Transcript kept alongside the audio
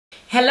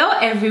Hello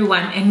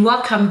everyone and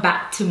welcome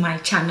back to my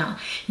channel.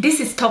 This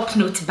is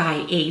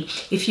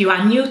TopNoteByA. If you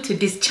are new to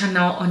this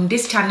channel, on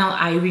this channel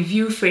I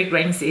review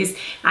fragrances.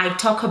 I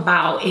talk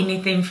about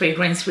anything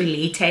fragrance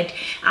related.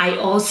 I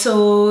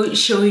also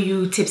show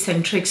you tips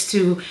and tricks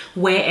to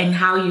where and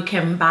how you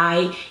can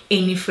buy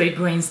any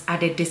fragrance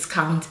at a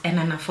discount and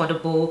an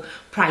affordable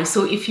price.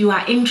 So if you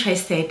are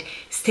interested,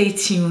 stay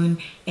tuned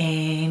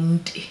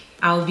and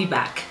I'll be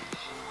back.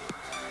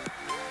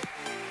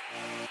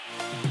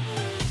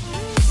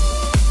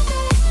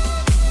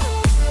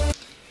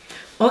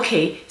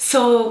 Okay,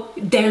 so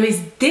there is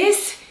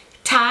this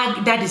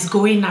tag that is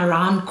going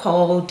around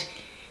called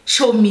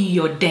Show Me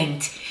Your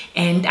Dent,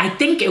 and I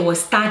think it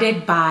was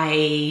started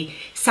by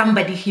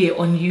somebody here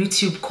on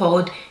YouTube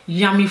called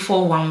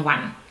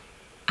Yummy411.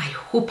 I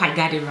hope I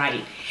got it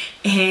right,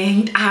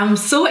 and I'm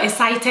so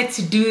excited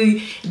to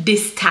do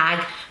this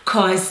tag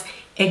because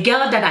a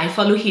girl that I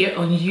follow here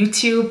on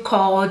YouTube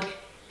called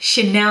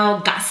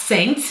Chanel Got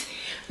Scent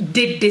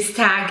did this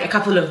tag a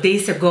couple of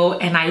days ago,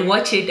 and I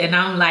watched it and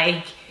I'm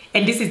like,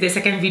 and this is the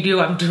second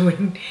video I'm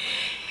doing,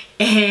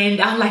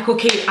 and I'm like,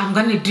 okay, I'm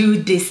gonna do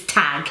this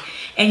tag.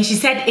 And she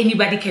said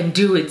anybody can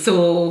do it,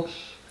 so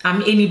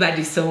I'm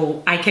anybody,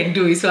 so I can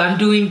do it, so I'm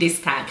doing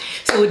this tag.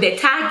 So the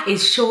tag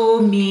is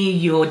Show Me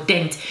Your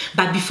Dent.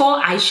 But before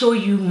I show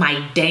you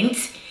my dent,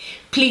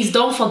 please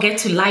don't forget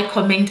to like,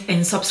 comment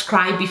and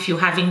subscribe if you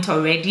haven't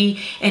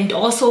already, and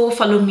also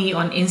follow me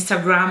on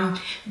Instagram.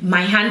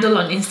 My handle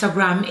on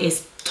Instagram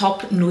is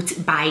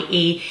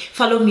TopNoteByA.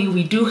 Follow me,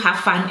 we do have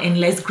fun, and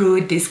let's grow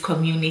this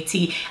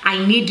community.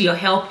 I need your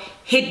help.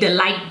 Hit the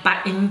like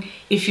button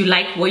if you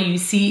like what you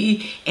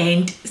see,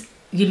 and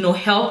you know,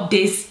 help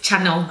this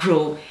channel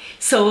grow.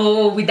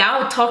 So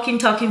without talking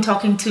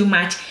too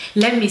much,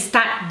 let me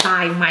start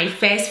by my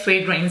first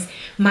fragrance.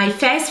 My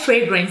first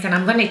fragrance, and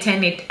I'm gonna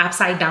turn it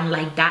upside down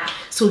like that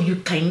so you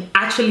can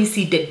actually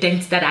see the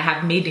dents that I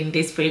have made in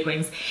this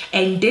fragrance.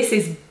 And this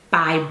is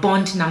by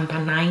Bond number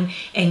 9,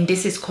 and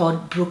this is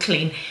called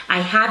Brooklyn. I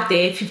have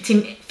the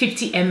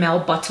 50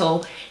 ml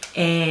bottle,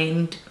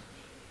 and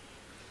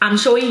I'm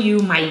showing you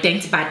my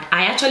dent, but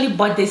I actually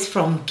bought this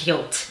from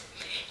Guilt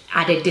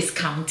at a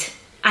discount,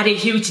 at a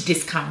huge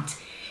discount.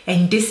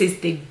 And this is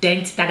the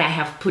dent that I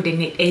have put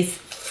in it. It's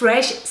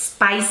fresh,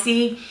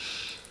 spicy,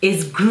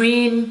 it's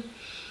green,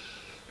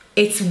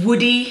 it's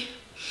woody,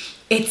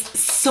 it's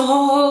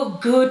so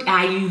good.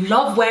 I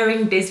love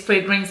wearing this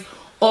fragrance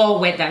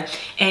all weather.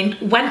 And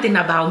one thing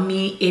about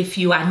me, if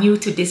you are new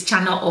to this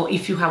channel or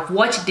if you have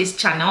watched this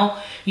channel,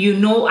 you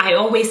know I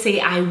always say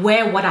I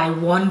wear what I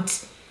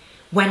want,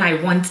 when I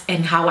want,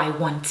 and how I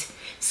want.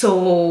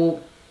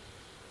 So,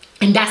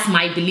 and that's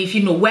my belief,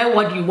 you know, wear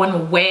what you want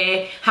to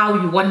wear, how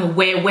you want to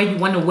wear, where you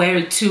want to wear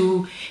it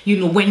to, you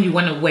know, when you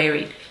want to wear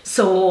it.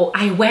 So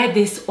I wear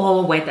this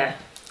all weather.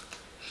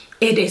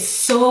 It is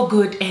so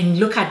good, and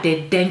look at the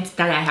dent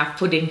that I have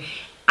put in.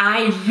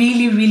 I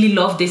really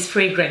love this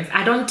fragrance.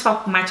 I don't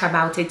talk much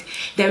about it.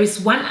 There is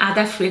one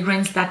other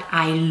fragrance that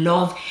I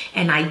love,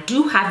 and I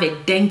do have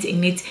a dent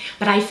in it,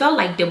 but I felt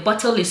like the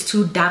bottle is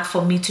too dark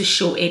for me to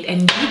show it.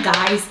 And you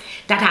guys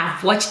that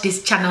have watched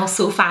this channel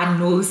so far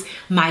knows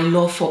my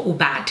love for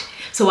Obad.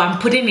 So I'm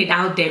putting it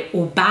out there.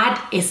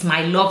 Obad is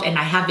my love, and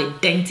I have a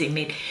dent in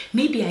it.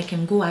 Maybe I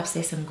can go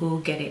upstairs and go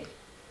get it.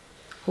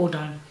 Hold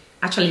on.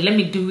 Actually, let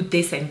me do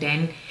this, and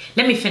then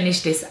let me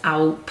finish this.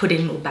 I'll put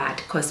in Obad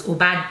because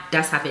Obad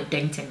does have a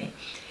dent in it.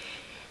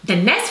 The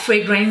next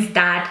fragrance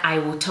that I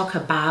will talk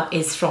about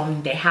is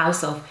from the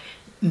house of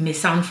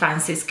Maison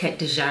Francis Kurt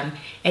de Jean,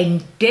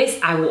 and this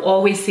I will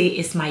always say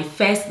is my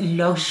first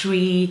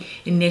luxury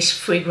niche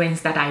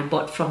fragrance that I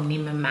bought from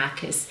Neiman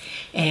Marcus,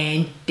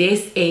 and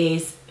this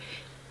is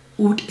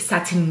Oud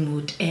Satin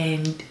Mood.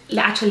 And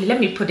actually, let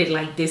me put it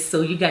like this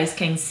so you guys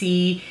can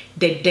see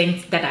the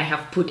dent that I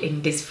have put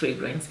in this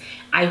fragrance.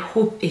 I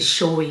hope it's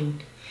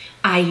showing.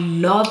 I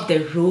love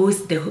the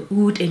rose, the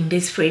oud in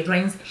this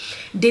fragrance.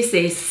 This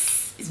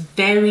is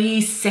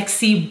very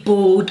sexy,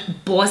 bold,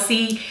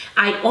 bossy.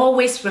 I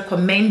always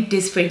recommend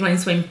this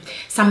fragrance when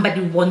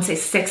somebody wants a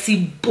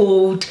sexy,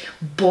 bold,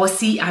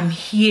 bossy, I'm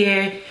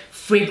here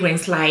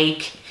fragrance.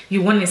 Like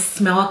you want to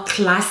smell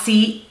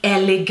classy,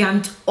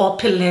 elegant,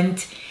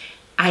 opulent.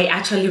 I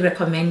actually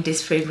recommend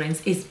this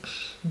fragrance. It's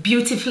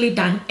beautifully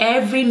done.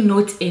 Every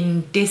note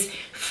in this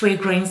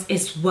fragrance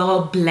is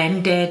well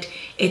blended.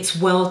 It's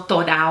well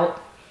thought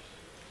out.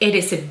 It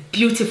is a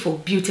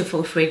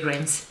beautiful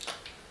fragrance,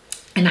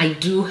 and I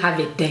do have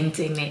a dent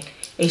in it.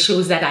 It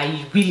shows that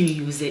I really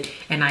use it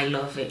and I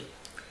love it.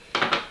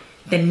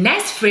 The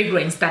next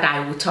fragrance that I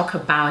will talk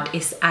about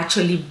is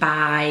actually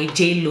by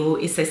J.Lo.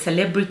 It's a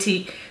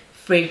celebrity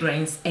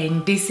fragrance,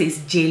 and this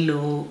is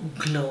J.Lo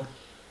Glow.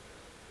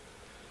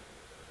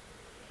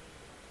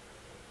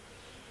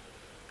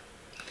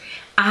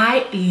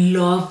 I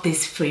love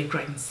this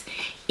fragrance.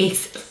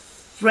 It's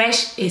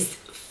fresh, it's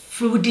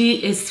fruity,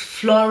 it's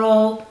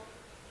floral.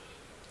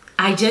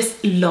 I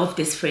just love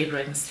this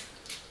fragrance.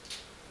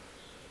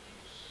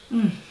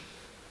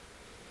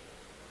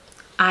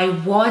 I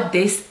wore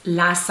this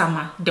last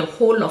summer, the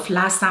whole of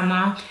last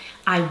summer.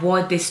 I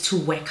wore this to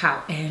work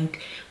out, and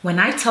when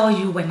I tell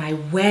you, when I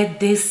wear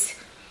this,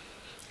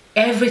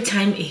 every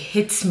time it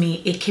hits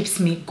me, it keeps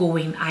me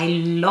going. I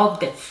love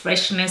the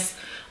freshness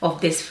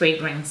of this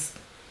fragrance.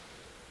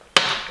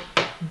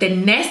 The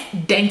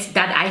next dent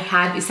that I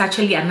have is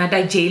actually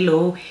another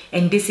J.Lo,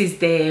 and this is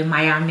the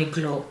Miami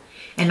Glow.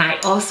 And I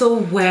also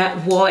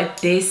wore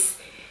this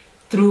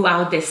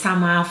throughout the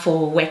summer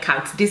for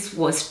workouts. This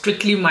was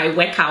strictly my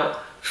workout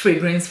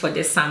fragrance for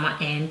the summer,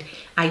 and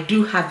I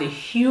do have a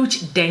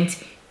huge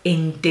dent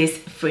in this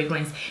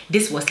fragrance.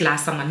 This was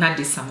last summer, not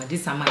this summer.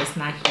 This summer is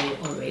not here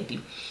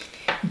already.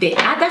 The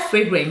other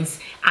fragrance,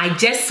 I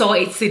just saw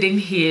it sitting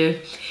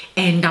here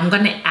and I'm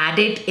gonna add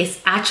it.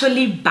 It's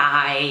actually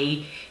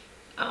by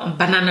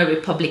Banana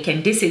Republic,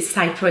 and this is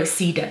Cypress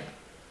Cedar.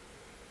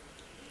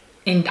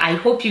 And I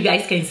hope you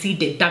guys can see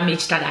the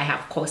damage that I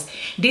have caused.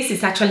 This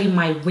is actually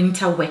my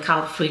winter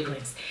workout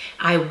fragrance.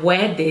 I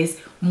wear this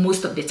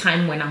most of the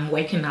time when I'm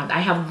working out. I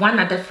have one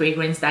other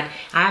fragrance that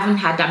I haven't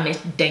had that much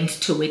dent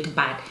to it,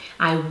 but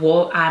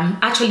I'm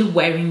actually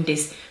wearing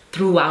this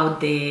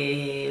throughout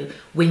the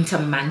winter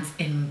months,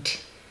 and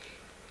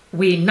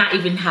we're not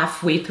even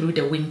halfway through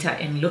the winter,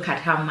 and look at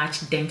how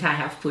much dent I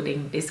have put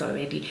in this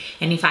already.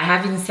 And if I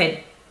haven't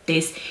said,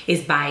 this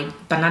is by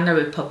Banana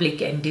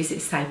Republic, and this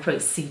is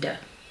Cypress Cedar.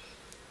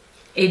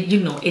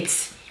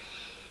 It's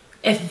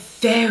a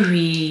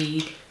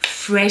very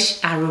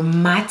fresh,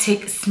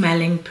 aromatic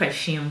smelling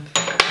perfume,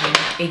 and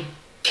it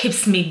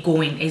keeps me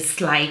going. It's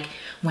like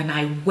when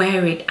I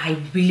wear it, I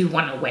really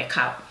want to work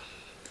out.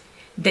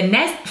 The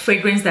next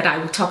fragrance that I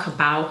will talk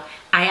about,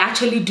 I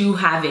actually do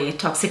have a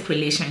toxic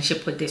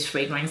relationship with this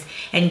fragrance,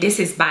 and this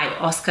is by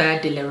Oscar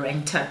de la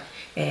Renta,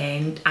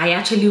 and I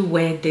actually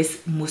wear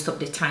this most of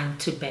the time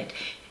to bed.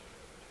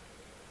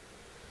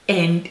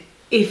 And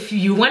if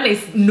you want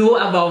to know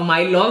about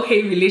my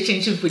love-hate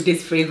relationship with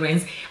this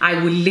fragrance, I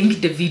will link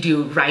the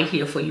video right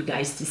here for you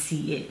guys to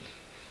see it.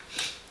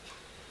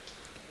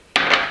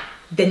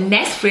 The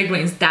next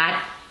fragrance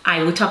that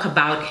I will talk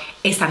about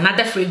is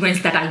another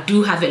fragrance that I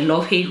do have a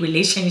love-hate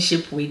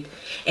relationship with,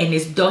 and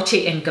it's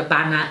Dolce &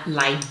 Gabbana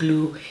Light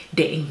Blue,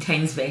 the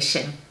Intense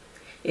version.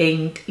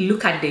 And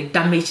look at the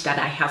damage that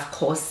I have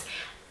caused.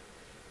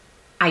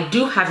 I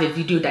do have a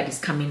video that is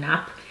coming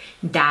up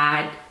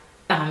that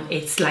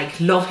it's like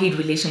love-hate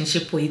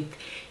relationship with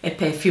a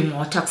perfume,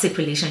 or toxic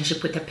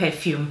relationship with a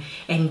perfume,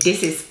 and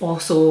this is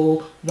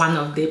also one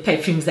of the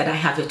perfumes that I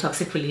have a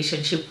toxic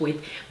relationship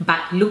with.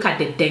 But look at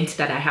the dent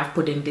that I have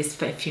put in this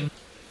perfume.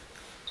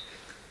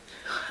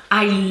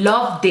 I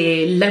love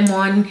the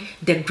lemon,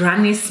 the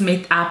Granny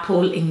Smith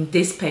apple in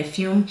this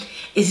perfume.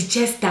 It's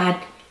just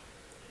that,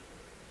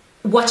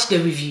 watch the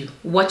review,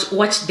 watch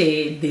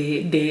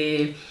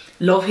the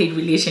love-hate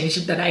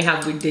relationship that I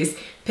have with this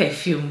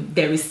perfume.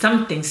 There is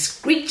something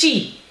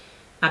screechy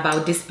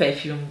about this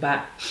perfume,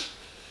 but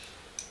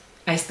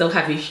I still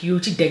have a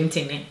huge dent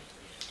in it.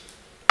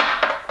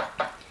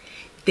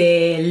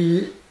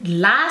 The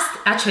last,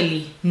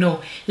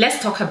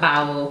 let's talk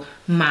about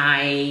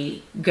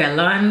my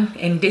Guerlain,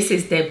 and this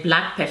is the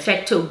Black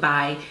Perfecto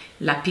by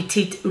La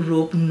Petite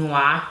Robe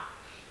Noire.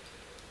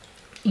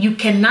 You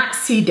cannot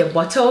see the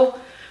bottle,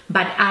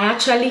 but I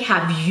actually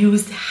have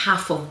used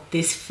half of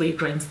this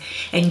fragrance,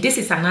 and this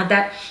is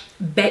another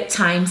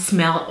bedtime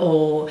smell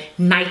or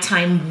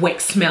nighttime work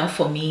smell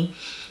for me.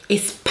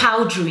 It's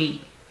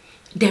powdery.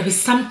 There is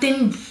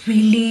something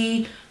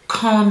really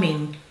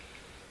calming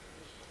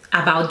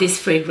about this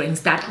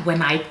fragrance that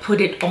when I put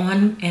it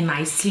on and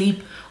I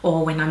sleep,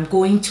 or when I'm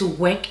going to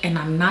work and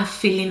I'm not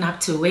feeling up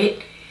to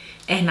it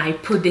and I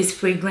put this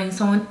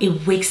fragrance on,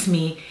 it wakes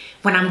me.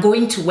 When I'm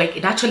going to work,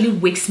 it actually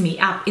wakes me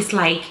up. It's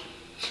like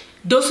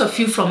those of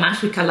you from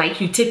Africa,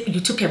 like you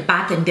took a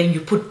bath and then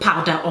you put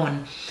powder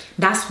on.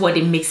 That's what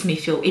it makes me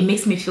feel. It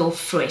makes me feel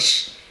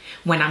fresh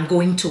when I'm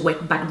going to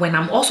work, but when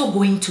I'm also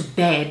going to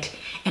bed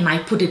and I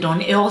put it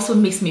on, it also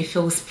makes me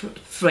feel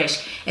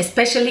fresh,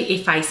 especially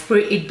if I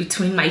spray it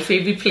between my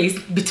favorite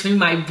place, between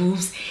my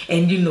boobs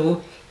and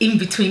in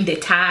between the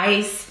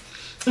thighs.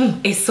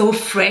 It's so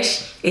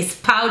fresh, it's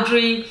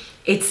powdery,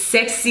 it's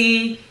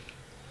sexy.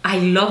 I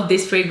love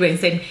this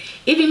fragrance, and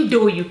even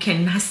though you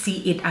cannot see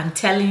it, I'm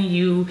telling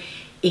you,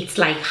 it's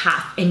like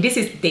half. And this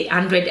is the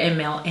 100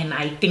 ml, and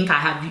I think I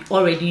have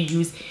already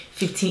used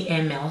 50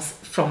 ml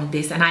from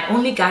this, and I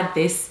only got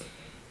this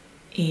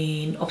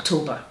in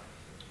October.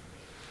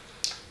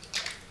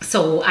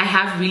 So I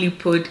have really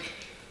put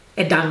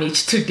a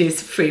damage to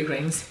this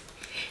fragrance.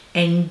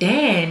 And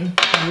then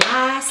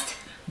last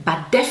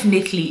but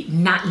definitely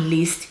not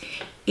least,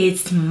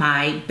 it's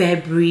my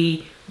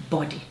Burberry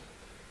Body.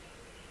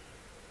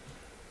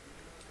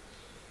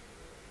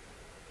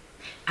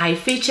 I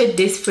featured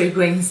this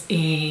fragrance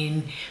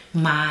in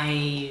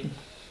my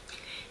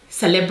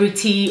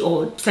celebrity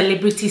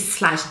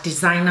 /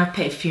 designer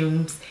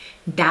perfumes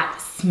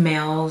that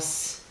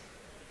smells,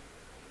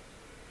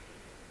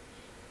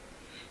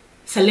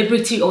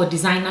 celebrity or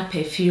designer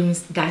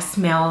perfumes that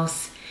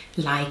smells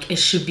like it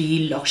should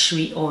be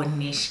luxury or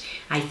niche.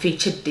 I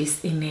featured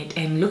this in it,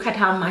 and look at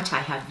how much I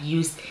have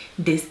used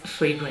this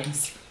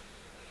fragrance.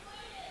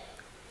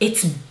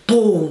 It's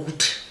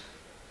bold.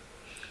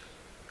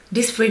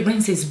 This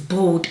fragrance is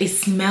bold. It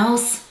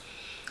smells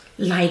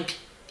like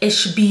it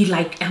should be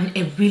like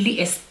a really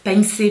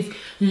expensive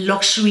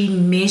luxury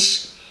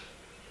niche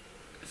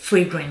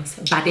fragrance,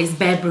 but it's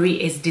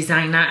Burberry, it's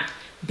designer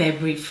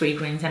Burberry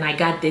fragrance, and I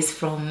got this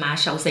from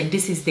Marshalls, and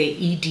this is the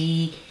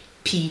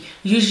EDP.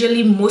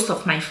 Usually most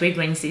of my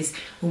fragrances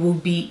will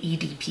be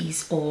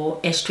EDPs or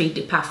Extrait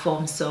de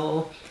Parfum,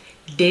 so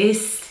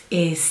this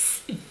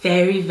is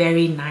very,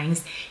 very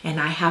nice,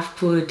 and I have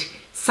put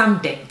some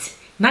dent,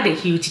 not a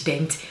huge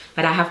dent,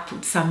 but I have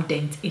put some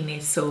dent in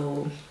it.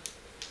 So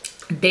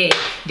there,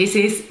 this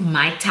is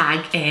my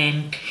tag,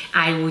 and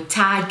I will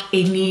tag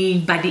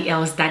anybody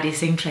else that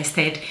is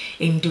interested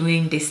in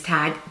doing this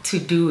tag to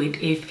do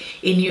it. If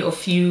any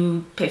of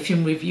you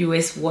perfume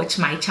reviewers watch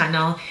my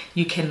channel,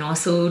 you can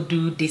also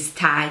do this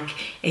tag.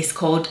 It's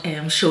called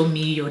show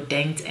me your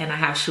dent, and I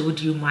have showed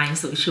you mine,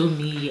 so show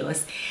me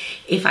yours.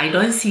 If I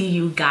don't see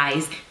you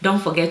guys,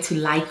 don't forget to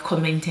like,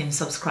 comment and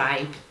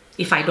subscribe.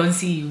 If I don't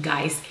see you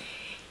guys,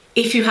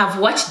 if you have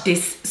watched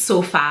this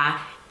so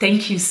far,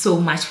 thank you so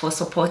much for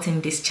supporting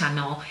this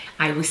channel.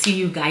 I will see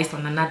you guys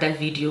on another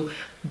video,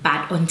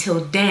 but until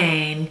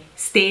then,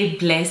 stay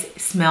blessed,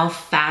 smell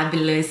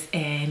fabulous,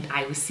 and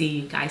I will see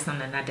you guys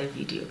on another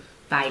video.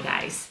 Bye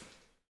guys.